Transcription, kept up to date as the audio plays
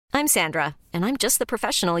I'm Sandra, and I'm just the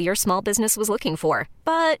professional your small business was looking for.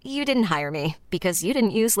 But you didn't hire me because you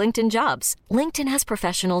didn't use LinkedIn Jobs. LinkedIn has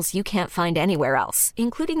professionals you can't find anywhere else,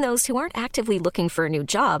 including those who aren't actively looking for a new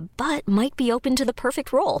job, but might be open to the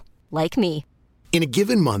perfect role, like me. In a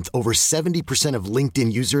given month, over 70% of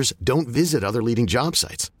LinkedIn users don't visit other leading job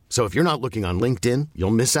sites. So if you're not looking on LinkedIn,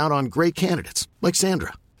 you'll miss out on great candidates like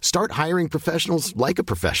Sandra. Start hiring professionals like a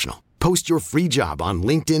professional. Post your free job on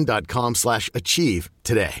linkedin.com/achieve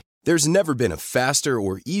today. There's never been a faster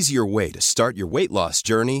or easier way to start your weight loss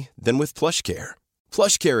journey than with PlushCare.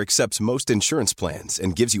 PlushCare accepts most insurance plans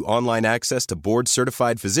and gives you online access to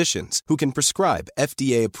board-certified physicians who can prescribe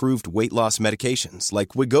FDA-approved weight loss medications like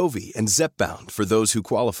Wegovy and Zepbound for those who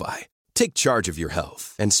qualify. Take charge of your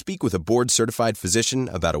health and speak with a board-certified physician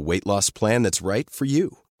about a weight loss plan that's right for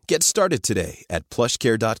you. Get started today at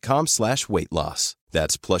plushcare.com/weight loss.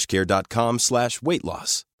 That's plushcare.com/weight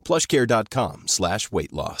loss.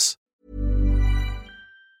 plushcare.com/weight loss.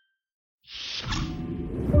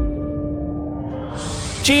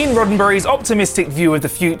 Gene Roddenberry's optimistic view of the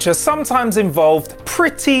future sometimes involved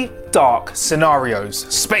pretty dark scenarios.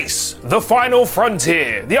 Space, the final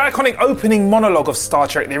frontier. The iconic opening monologue of Star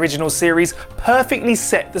Trek, the original series, perfectly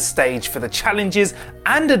set the stage for the challenges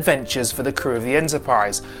and adventures for the crew of the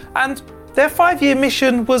Enterprise. And their 5-year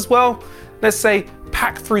mission was, well, let's say,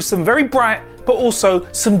 packed through some very bright but also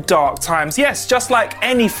some dark times. Yes, just like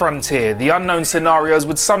any frontier, the unknown scenarios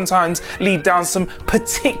would sometimes lead down some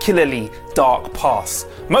particularly dark paths.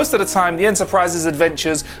 Most of the time, the Enterprise's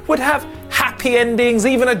adventures would have happy endings,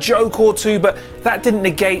 even a joke or two, but that didn't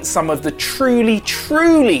negate some of the truly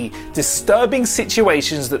disturbing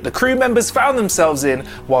situations that the crew members found themselves in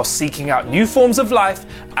while seeking out new forms of life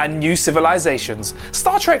and new civilizations.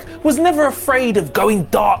 Star Trek was never afraid of going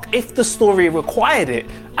dark if the story required it,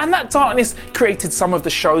 and that darkness created some of the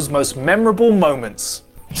show's most memorable moments.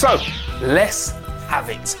 So, let's have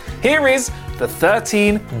it. Here is the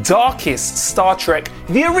 13 darkest Star Trek,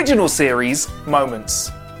 the original series, moments.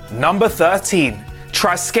 Number 13.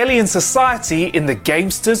 Triskelion Society in the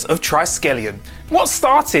Gamesters of Triskelion. What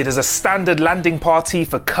started as a standard landing party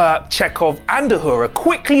for Kirk, Chekhov, and Uhura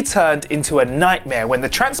quickly turned into a nightmare when the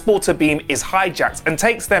transporter beam is hijacked and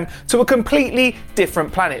takes them to a completely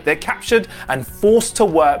different planet. They're captured and forced to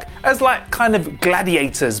work as kind of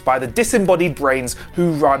gladiators by the disembodied brains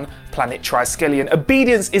who run planet Triskelion.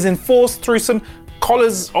 Obedience is enforced through some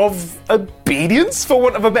collars of obedience, for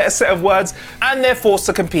want of a better set of words, and they're forced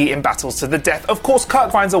to compete in battles to the death. Of course,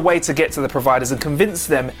 Kirk finds a way to get to the providers and convince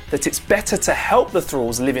them that it's better to help the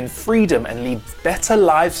Thralls live in freedom and lead better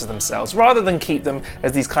lives for themselves, rather than keep them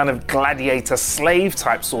as these kind of gladiator slave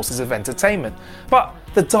type sources of entertainment. But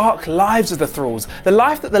the dark lives of the Thralls, the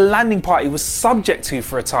life that the landing party was subject to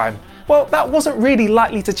for a time, well, that wasn't really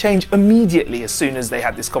likely to change immediately as soon as they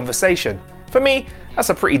had this conversation. For me, that's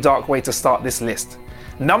a pretty dark way to start this list.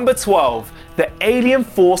 Number 12, the alien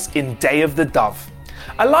force in Day of the Dove.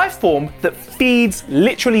 A life form that feeds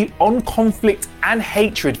literally on conflict and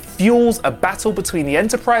hatred fuels a battle between the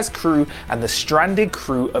Enterprise crew and the stranded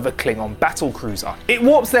crew of a Klingon battlecruiser. It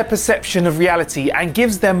warps their perception of reality and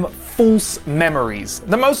gives them false memories.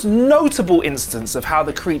 The most notable instance of how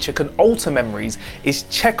the creature can alter memories is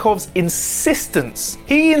Chekhov's insistence.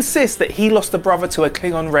 He insists that he lost a brother to a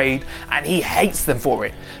Klingon raid and he hates them for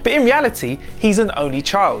it. But in reality, he's an only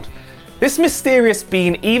child. This mysterious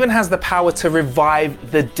being even has the power to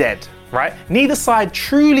revive the dead, right? Neither side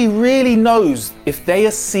truly really knows if they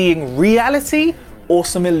are seeing reality or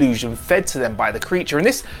some illusion fed to them by the creature, and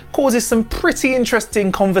this causes some pretty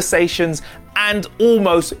interesting conversations and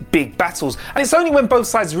almost big battles. And it's only when both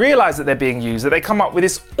sides realize that they're being used that they come up with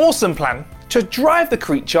this awesome plan to drive the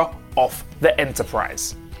creature off the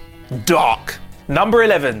Enterprise. Dark. Number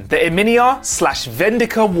 11, the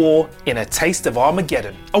Iminia/Vendica War in A Taste of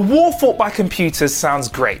Armageddon. A war fought by computers sounds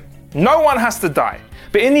great. No one has to die.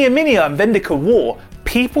 But in the Iminia and Vendica War,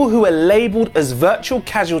 people who are labelled as virtual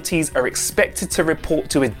casualties are expected to report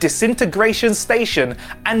to a disintegration station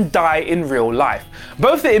and die in real life.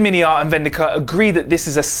 Both the Iminia and Vendica agree that this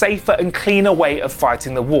is a safer and cleaner way of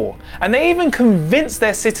fighting the war, and they even convince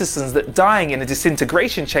their citizens that dying in a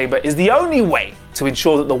disintegration chamber is the only way to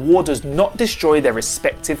ensure that the war does not destroy their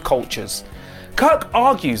respective cultures. Kirk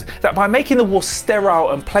argues that by making the war sterile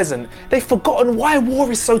and pleasant, they've forgotten why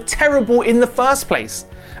war is so terrible in the first place.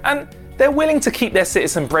 And they're willing to keep their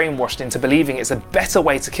citizen brainwashed into believing it's a better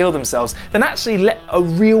way to kill themselves than actually let a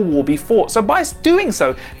real war be fought. So by doing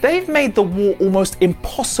so, they've made the war almost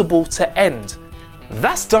impossible to end.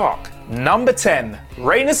 That's dark. Number 10,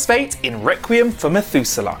 Rayna's fate in Requiem for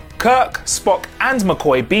Methuselah. Kirk, Spock and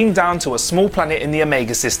McCoy beam down to a small planet in the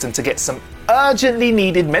Omega system to get some urgently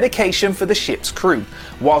needed medication for the ship's crew.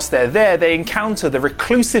 Whilst they're there, they encounter the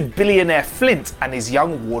reclusive billionaire Flint and his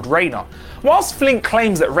young ward Rayna. Whilst Flint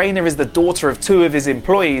claims that Rayna is the daughter of two of his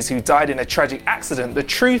employees who died in a tragic accident, the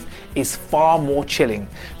truth is far more chilling.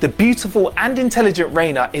 The beautiful and intelligent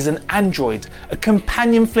Rayna is an android, a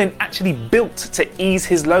companion Flint actually built to ease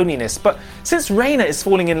his loneliness. But since Rayna is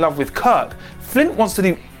falling in love with Kirk, Flint wants to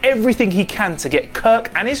do everything he can to get Kirk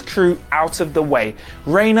and his crew out of the way.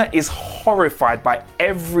 Rayna is horrified by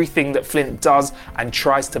everything that Flint does and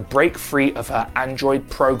tries to break free of her android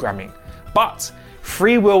programming. But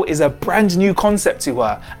free will is a brand new concept to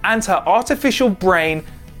her, and her artificial brain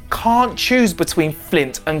can't choose between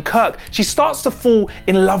Flint and Kirk. She starts to fall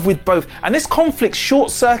in love with both, and this conflict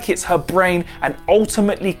short-circuits her brain and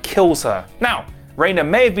ultimately kills her. Now, Rayna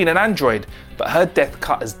may have been an android, but her death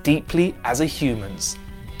cut as deeply as a human's.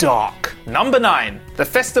 Dark. Number 9. The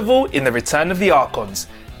Festival in the Return of the Archons.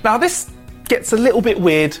 Now this gets a little bit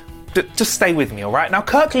weird. Just stay with me, alright? Now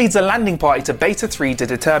Kirk leads a landing party to Beta 3 to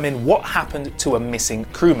determine what happened to a missing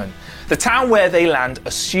crewman. The town where they land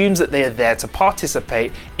assumes that they are there to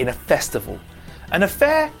participate in a festival. An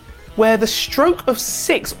affair where the stroke of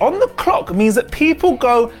 6 on the clock means that people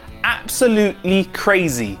go absolutely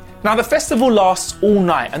crazy. Now the festival lasts all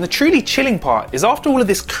night, and the truly chilling part is after all of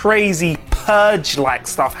this crazy purge-like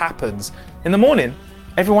stuff happens, in the morning,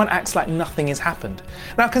 everyone acts like nothing has happened.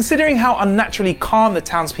 Now, considering how unnaturally calm the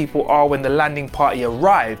townspeople are when the landing party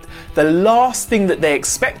arrived, the last thing that they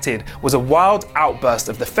expected was a wild outburst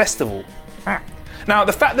of the festival. Now,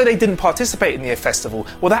 the fact that they didn't participate in the festival,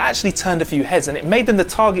 well, that actually turned a few heads, and it made them the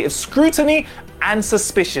target of scrutiny and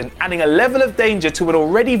suspicion, adding a level of danger to an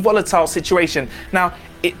already volatile situation. Now,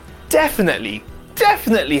 it definitely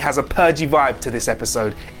has a purgy vibe to this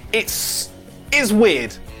episode. It's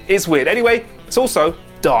weird. It's weird. Anyway, it's also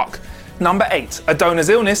dark. Number 8. Adona's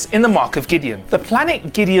illness in the Mark of Gideon. The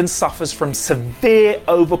planet Gideon suffers from severe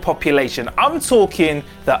overpopulation. I'm talking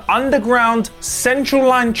the underground Central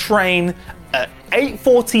Line train at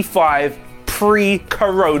 8:45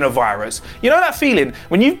 pre-coronavirus. You know that feeling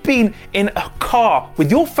when you've been in a car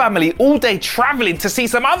with your family all day traveling to see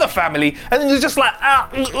some other family and then you're just like,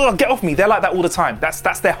 get off me. They're like that all the time.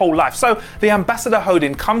 That's their whole life. So the Ambassador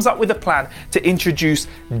Hodin comes up with a plan to introduce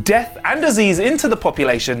death and disease into the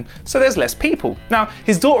population so there's less people. Now,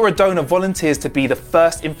 his daughter Adona volunteers to be the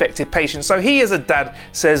first infected patient. So he, as a dad,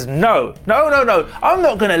 says, no, I'm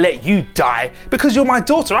not going to let you die because you're my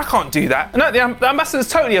daughter. I can't do that. And the ambassador's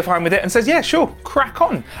totally fine with it and says, yeah, sure, crack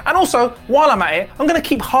on. And also, while I'm at it, I'm going to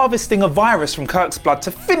keep harvesting a virus from Kirk's blood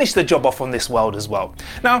to finish the job off on this world as well.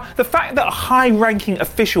 Now, the fact that a high-ranking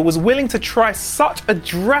official was willing to try such a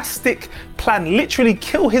drastic plan, literally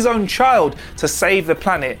kill his own child to save the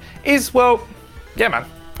planet, is, well, yeah, man,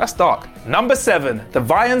 that's dark. Number 7, the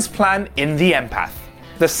Vian's plan in the Empath.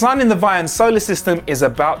 The sun in the Vian solar system is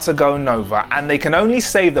about to go nova, and they can only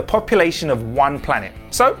save the population of one planet.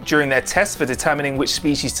 So, during their test for determining which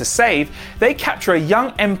species to save, they capture a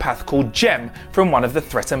young empath called Jem from one of the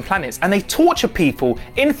threatened planets, and they torture people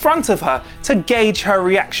in front of her to gauge her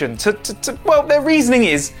reaction. Well, their reasoning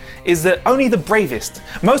is that only the bravest,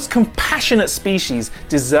 most compassionate species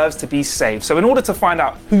deserves to be saved. So in order to find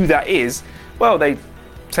out who that is, well, they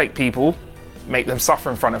take people, make them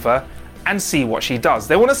suffer in front of her, and see what she does.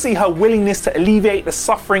 They want to see her willingness to alleviate the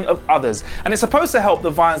suffering of others, and it's supposed to help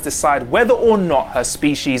the Vians decide whether or not her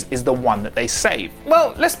species is the one that they save.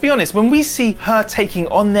 Well, let's be honest, when we see her taking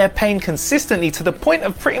on their pain consistently to the point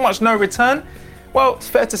of pretty much no return, well, it's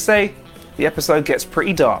fair to say the episode gets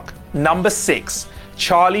pretty dark. Number 6,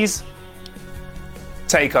 Charlie's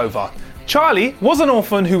takeover. Charlie was an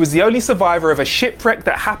orphan who was the only survivor of a shipwreck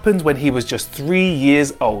that happened when he was just 3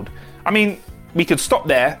 years old. I mean, we could stop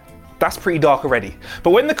there. That's pretty dark already. But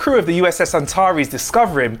when the crew of the USS Antares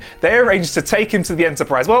discover him, they arrange to take him to the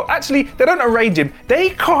Enterprise. Well, actually, they don't arrange him. They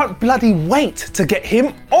can't bloody wait to get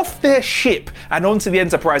him off their ship and onto the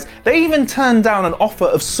Enterprise. They even turn down an offer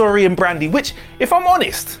of Saurian brandy, which, if I'm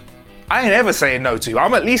honest, I ain't ever saying no to.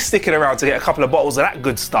 I'm at least sticking around to get a couple of bottles of that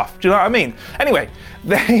good stuff. Do you know what I mean? Anyway,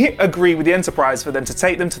 they agree with the Enterprise for them to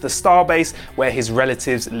take them to the starbase where his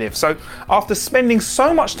relatives live. So after spending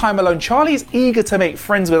so much time alone, Charlie is eager to make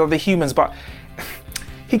friends with other humans, but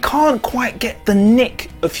he can't quite get the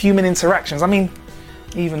nick of human interactions. I mean,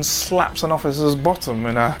 he even slaps an officer's bottom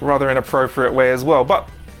in a rather inappropriate way as well. But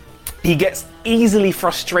he gets easily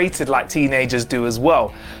frustrated like teenagers do as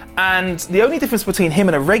well. And the only difference between him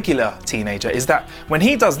and a regular teenager is that when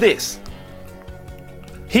he does this,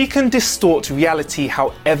 He can distort reality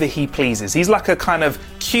however he pleases. He's like a kind of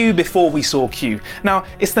Q before we saw Q. Now,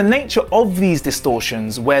 it's the nature of these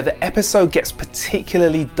distortions where the episode gets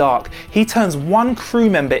particularly dark. He turns one crew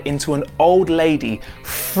member into an old lady,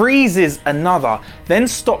 freezes another, then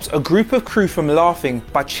stops a group of crew from laughing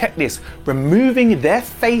by, check this, removing their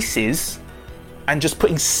faces and just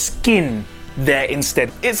putting skin there instead.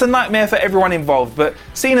 It's a nightmare for everyone involved, but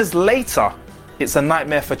seen as later, it's a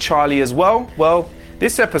nightmare for Charlie as well. Well,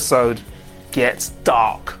 this episode gets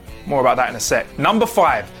dark. More about that in a sec. Number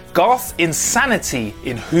 5, Garth's insanity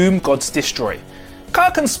in Whom Gods Destroy.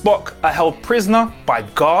 Kirk and Spock are held prisoner by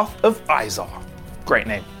Garth of Izar. Great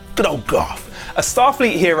name. Good old Garth. A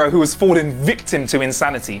Starfleet hero who has fallen victim to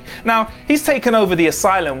insanity. Now, he's taken over the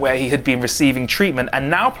asylum where he had been receiving treatment and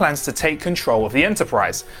now plans to take control of the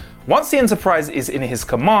Enterprise. Once the Enterprise is in his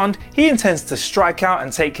command, he intends to strike out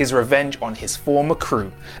and take his revenge on his former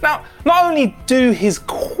crew. Now, not only do his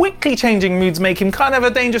quickly changing moods make him kind of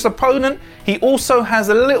a dangerous opponent, he also has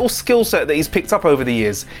a little skill set that he's picked up over the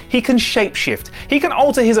years. He can shapeshift. He can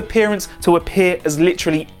alter his appearance to appear as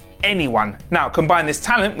literally anyone. Now, combine this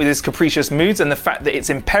talent with his capricious moods and the fact that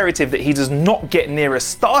it's imperative that he does not get near a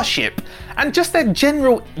starship, and just their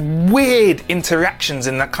general weird interactions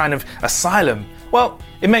in that kind of asylum, well,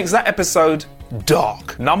 it makes that episode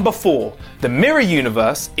dark. Number 4, the Mirror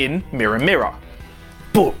Universe in Mirror Mirror.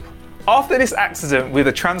 Boom. After this accident with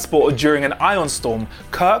a transporter during an ion storm,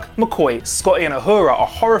 Kirk, McCoy, Scotty and Uhura are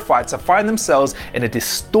horrified to find themselves in a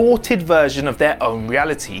distorted version of their own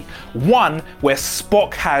reality. One where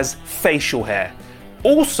Spock has facial hair.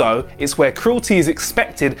 Also, it's where cruelty is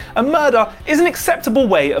expected and murder is an acceptable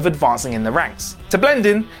way of advancing in the ranks. To blend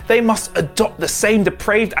in, they must adopt the same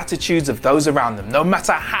depraved attitudes of those around them, no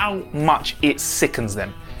matter how much it sickens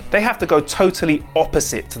them. They have to go totally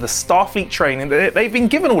opposite to the Starfleet training that they've been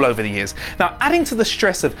given all over the years. Now, adding to the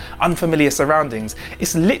stress of unfamiliar surroundings,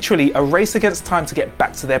 it's literally a race against time to get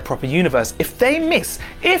back to their proper universe. If they miss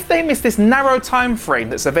this narrow time frame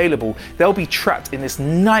that's available, they'll be trapped in this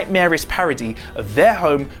nightmarish parody of their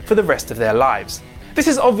home for the rest of their lives. This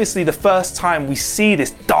is obviously the first time we see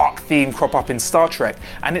this dark theme crop up in Star Trek,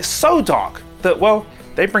 and it's so dark that, well,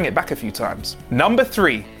 they bring it back a few times. Number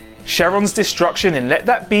 3. Sharon's destruction in Let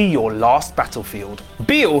That Be Your Last Battlefield.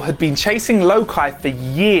 Beale had been chasing Lokai for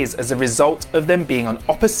years as a result of them being on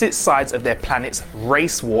opposite sides of their planet's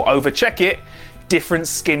race war over, check it, different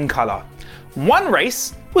skin colour. One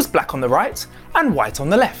race was black on the right and white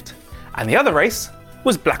on the left, and the other race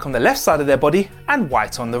was black on the left side of their body and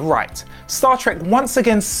white on the right. Star Trek once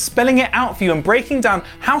again spelling it out for you and breaking down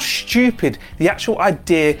how stupid the actual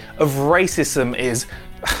idea of racism is.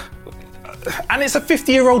 And it's a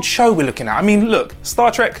 50-year-old show we're looking at. I mean, look, Star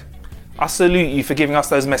Trek, I salute you for giving us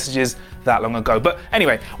those messages that long ago. But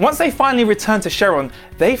anyway, once they finally return to Sharon,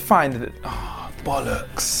 they find that,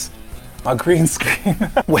 bollocks, my green screen.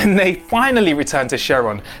 When they finally return to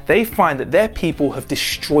Sharon, they find that their people have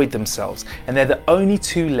destroyed themselves and they're the only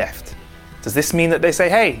two left. Does this mean that they say,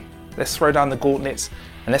 hey, let's throw down the gauntlets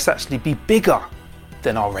and let's actually be bigger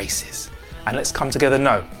than our races and let's come together?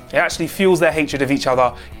 No, it actually fuels their hatred of each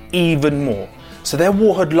other even more. So their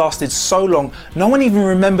war had lasted so long, no one even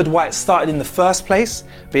remembered why it started in the first place,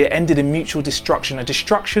 but it ended in mutual destruction, a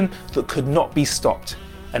destruction that could not be stopped.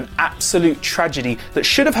 An absolute tragedy that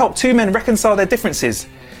should have helped two men reconcile their differences,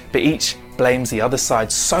 but each blames the other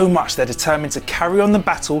side so much they're determined to carry on the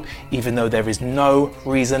battle even though there is no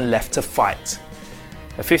reason left to fight.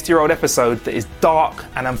 A 50-year-old episode that is dark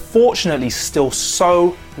and unfortunately still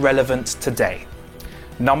so relevant today.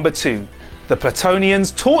 Number 2. The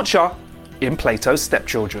Platonians torture in Plato's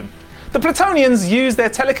Stepchildren. The Platonians use their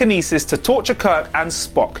telekinesis to torture Kirk and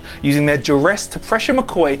Spock, using their duress to pressure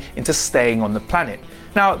McCoy into staying on the planet.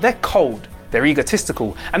 Now, they're cold, they're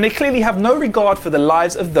egotistical, and they clearly have no regard for the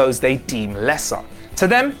lives of those they deem lesser. To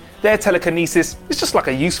them, their telekinesis is just like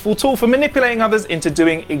a useful tool for manipulating others into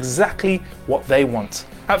doing exactly what they want.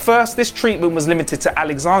 At first, this treatment was limited to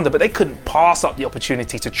Alexander, but they couldn't pass up the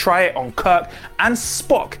opportunity to try it on Kirk and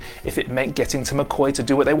Spock if it meant getting to McCoy to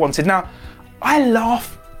do what they wanted. Now, I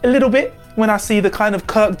laugh a little bit when I see the kind of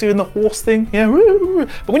Kirk doing the horse thing, yeah, woo.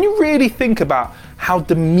 But when you really think about how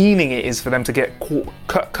demeaning it is for them to get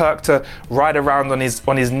Kirk to ride around on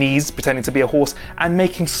his knees pretending to be a horse and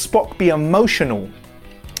making Spock be emotional,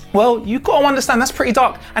 well, you've got to understand that's pretty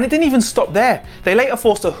dark, and it didn't even stop there. They later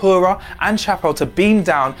forced Uhura and Chapel to beam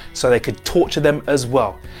down so they could torture them as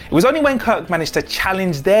well. It was only when Kirk managed to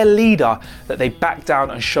challenge their leader that they backed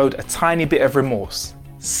down and showed a tiny bit of remorse.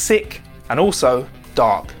 Sick and also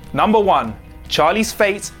dark. Number 1. Charlie's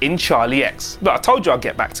fate in Charlie X. But I told you I'd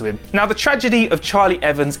get back to him. Now, the tragedy of Charlie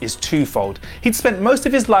Evans is twofold. He'd spent most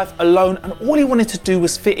of his life alone and all he wanted to do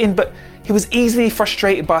was fit in, but he was easily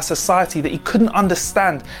frustrated by a society that he couldn't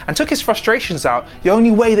understand and took his frustrations out the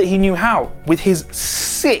only way that he knew how, with his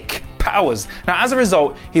sick powers. Now, as a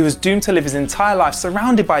result, he was doomed to live his entire life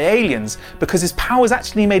surrounded by aliens because his powers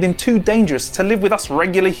actually made him too dangerous to live with us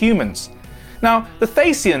regular humans. Now, the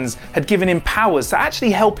Thasians had given him powers to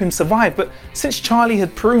actually help him survive, but since Charlie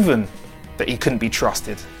had proven that he couldn't be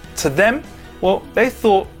trusted, to them, well, they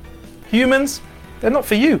thought, humans, they're not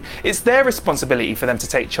for you. It's their responsibility for them to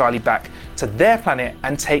take Charlie back to their planet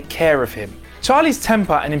and take care of him. Charlie's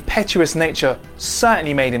temper and impetuous nature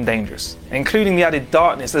certainly made him dangerous, including the added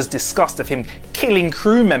darkness as discussed of him killing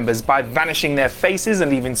crew members by vanishing their faces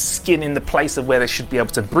and leaving skin in the place of where they should be able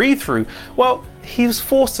to breathe through. Well, he was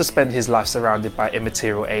forced to spend his life surrounded by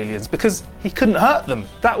immaterial aliens because he couldn't hurt them.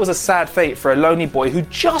 That was a sad fate for a lonely boy who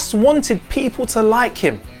just wanted people to like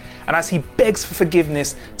him. And as he begs for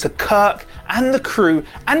forgiveness to Kirk and the crew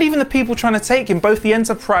and even the people trying to take him, both the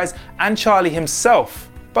Enterprise and Charlie himself,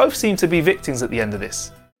 both seem to be victims at the end of this.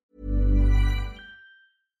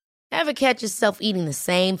 Ever catch yourself eating the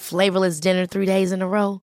same flavorless dinner 3 days in a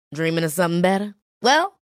row? Dreaming of something better?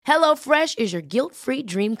 Well, HelloFresh is your guilt-free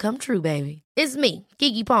dream come true, baby. It's me,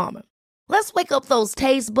 Keke Palmer. Let's wake up those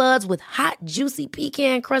taste buds with hot, juicy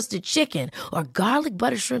pecan-crusted chicken or garlic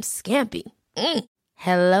butter shrimp scampi.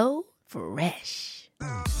 Hello Fresh.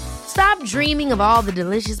 Stop dreaming of all the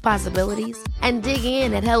delicious possibilities and dig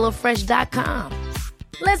in at HelloFresh.com.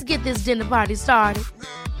 Let's get this dinner party started.